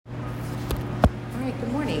right,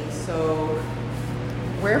 good morning. So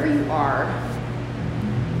wherever you are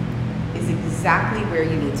is exactly where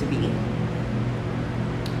you need to be.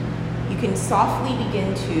 You can softly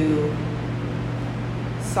begin to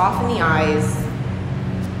soften the eyes,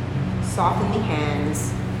 soften the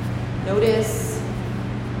hands. Notice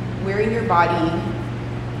where in your body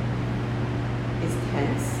is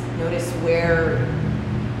tense. Notice where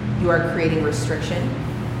you are creating restriction.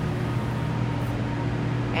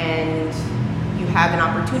 And you have an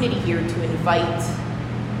opportunity here to invite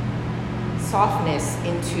softness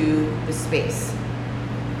into the space.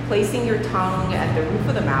 Placing your tongue at the roof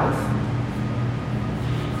of the mouth.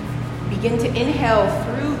 Begin to inhale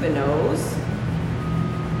through the nose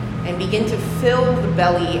and begin to fill the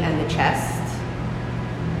belly and the chest.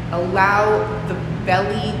 Allow the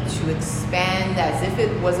belly to expand as if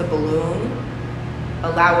it was a balloon.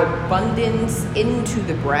 Allow abundance into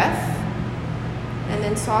the breath. And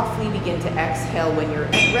then softly begin to exhale when you're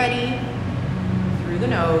ready through the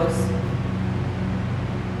nose.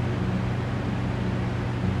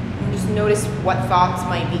 And just notice what thoughts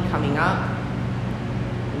might be coming up,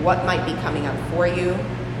 what might be coming up for you.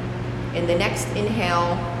 In the next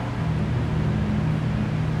inhale,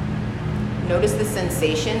 notice the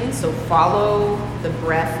sensation, so follow the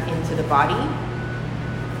breath into the body.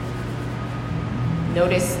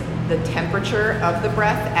 Notice the temperature of the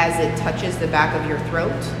breath as it touches the back of your throat.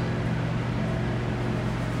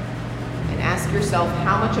 And ask yourself,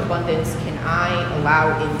 how much abundance can I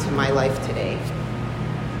allow into my life today?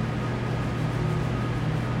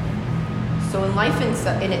 So in life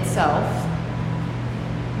in itself,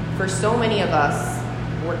 for so many of us,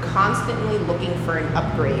 we're constantly looking for an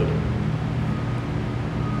upgrade.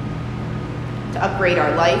 To upgrade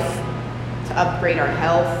our life, to upgrade our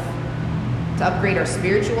health, to upgrade our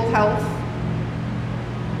spiritual health,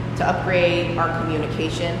 to upgrade our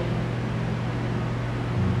communication,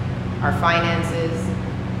 our finances,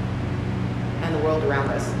 and the world around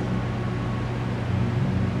us.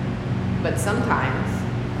 But sometimes,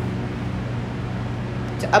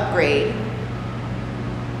 to upgrade,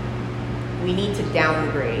 we need to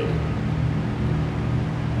downgrade.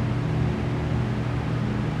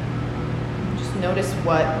 Just notice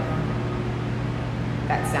what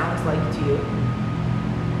that sounds like to you.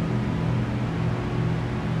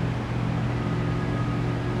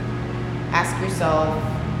 Ask yourself,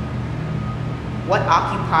 what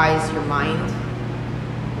occupies your mind?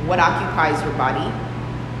 What occupies your body?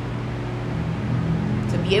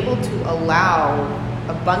 To be able to allow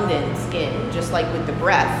abundance in, just like with the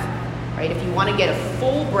breath, right? If you want to get a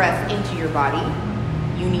full breath into your body,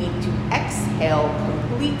 you need to exhale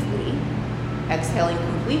completely. Exhaling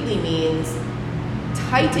completely means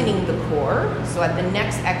tightening the core, so at the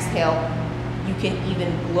next exhale, you can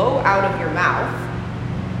even blow out of your mouth,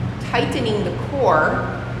 tightening the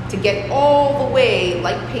core to get all the way,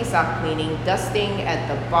 like Pesach cleaning, dusting at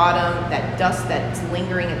the bottom, that dust that's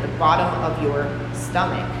lingering at the bottom of your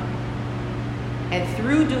stomach. And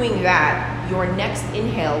through doing that, your next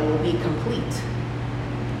inhale will be complete.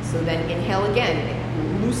 So then inhale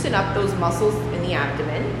again, loosen up those muscles in the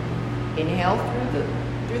abdomen, inhale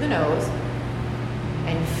through the nose,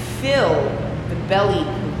 and fill the belly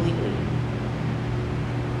completely.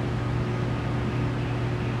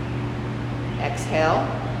 Exhale,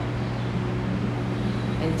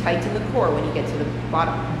 and tighten the core when you get to the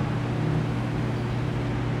bottom.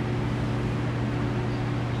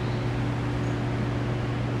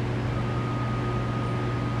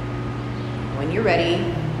 When you're ready,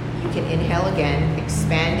 you can inhale again,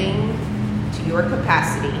 expanding to your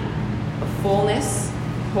capacity of fullness,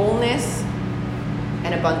 wholeness,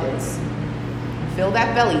 and abundance. Fill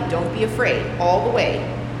that belly, don't be afraid, all the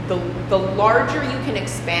way. The larger you can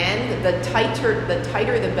expand, the tighter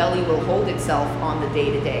the belly will hold itself on the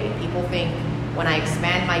day-to-day. People think when I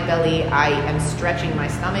expand my belly, I am stretching my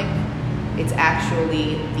stomach. It's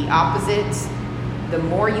actually the opposite. The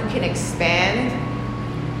more you can expand,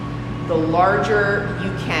 the larger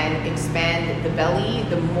you can expand the belly,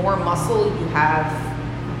 the more muscle you have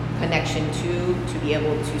connection to be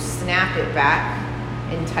able to snap it back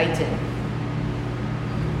and tighten.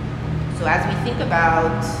 So as we think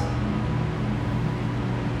about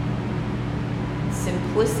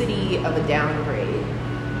simplicity of a downgrade,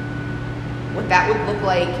 what that would look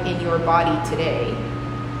like in your body today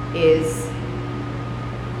is,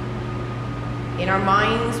 in our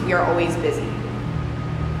minds, we are always busy.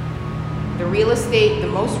 The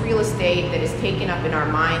most real estate that is taken up in our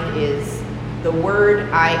mind is the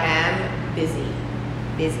word I am busy.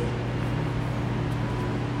 Busy.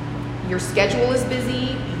 Your schedule is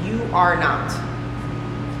busy, you are not.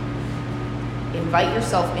 Invite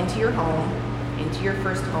yourself into your home, into your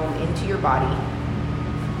first home, into your body.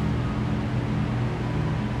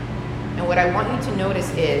 And what I want you to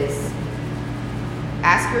notice is,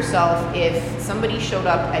 ask yourself, if somebody showed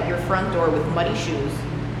up at your front door with muddy shoes,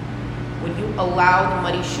 would you allow the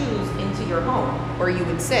muddy shoes into your home? Or you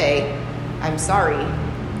would say, I'm sorry,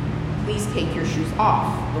 please take your shoes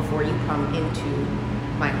off before you come into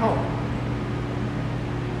my home.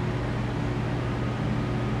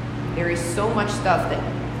 There is so much stuff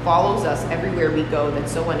that follows us everywhere we go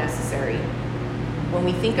that's so unnecessary. When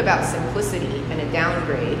we think about simplicity and a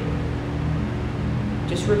downgrade,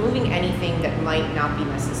 just removing anything that might not be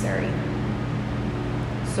necessary.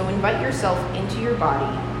 So invite yourself into your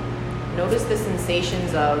body. Notice the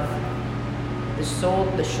sensations of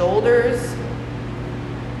the shoulders,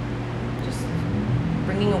 just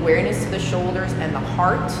bringing awareness to the shoulders and the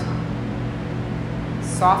heart,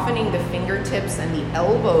 softening the fingertips and the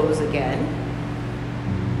elbows again.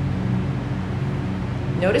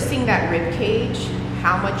 Noticing that rib cage,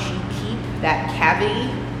 how much you keep that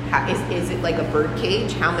cavity. Is it like a bird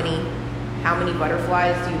cage? How many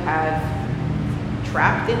butterflies do you have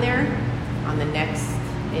trapped in there? On the next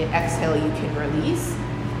exhale, you can release.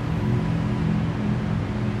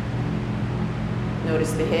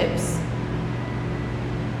 Notice the hips.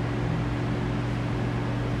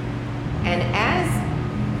 And as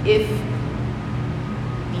if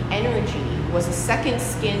the energy was a second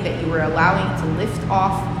skin that you were allowing to lift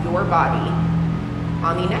off your body,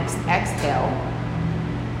 on the next exhale,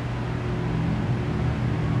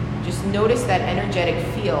 just notice that energetic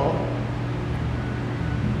feel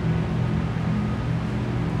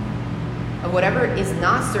of whatever is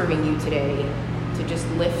not serving you today to just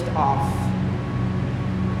lift off.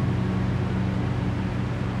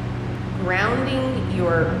 Grounding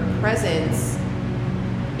your presence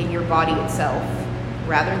in your body itself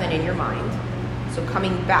rather than in your mind. So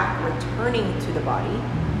coming back, returning to the body.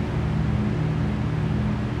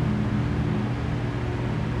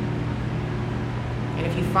 And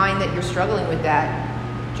if you find that you're struggling with that,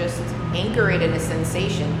 just anchor it in a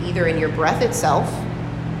sensation, either in your breath itself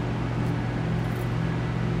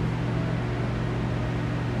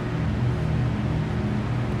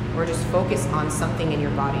or just focus on something in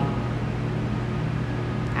your body.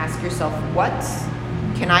 Ask yourself, what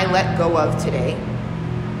can I let go of today?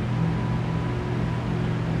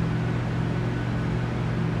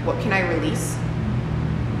 What can I release?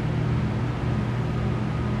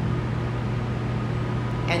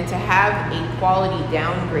 And to have a quality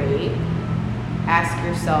downgrade, ask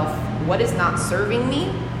yourself, what is not serving me?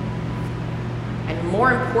 And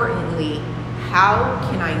more importantly, how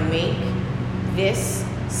can I make this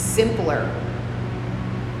simpler?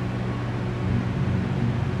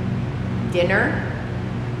 Dinner,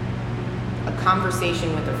 a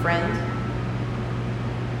conversation with a friend,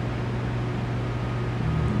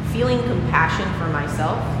 feeling compassion for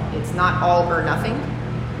myself. It's not all or nothing.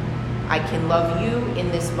 I can love you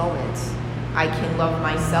in this moment. I can love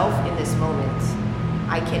myself in this moment.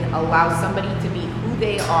 I can allow somebody to be who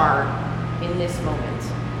they are in this moment.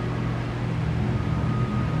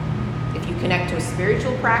 If you connect to a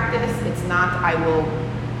spiritual practice, it's not I will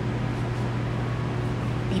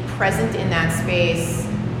be present in that space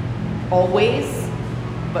always,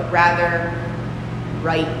 but rather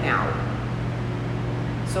right now.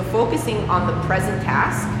 So focusing on the present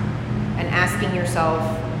task and asking yourself,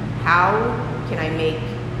 how can I make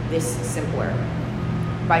this simpler?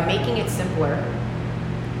 By making it simpler,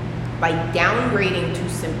 by downgrading to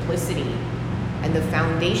simplicity and the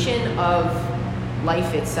foundation of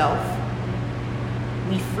life itself,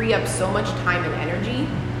 we free up so much time and energy,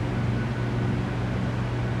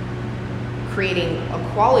 creating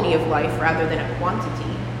a quality of life rather than a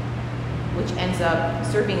quantity, which ends up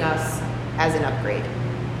serving us as an upgrade.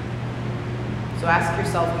 So ask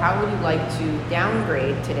yourself, how would you like to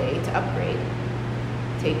downgrade today to upgrade?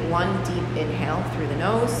 Take one deep inhale through the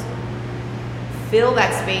nose. Fill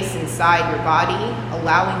that space inside your body,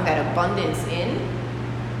 allowing that abundance in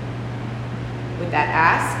with that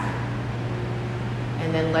ask,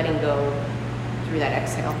 and then letting go through that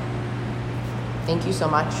exhale. Thank you so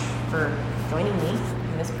much for joining me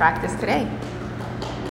in this practice today.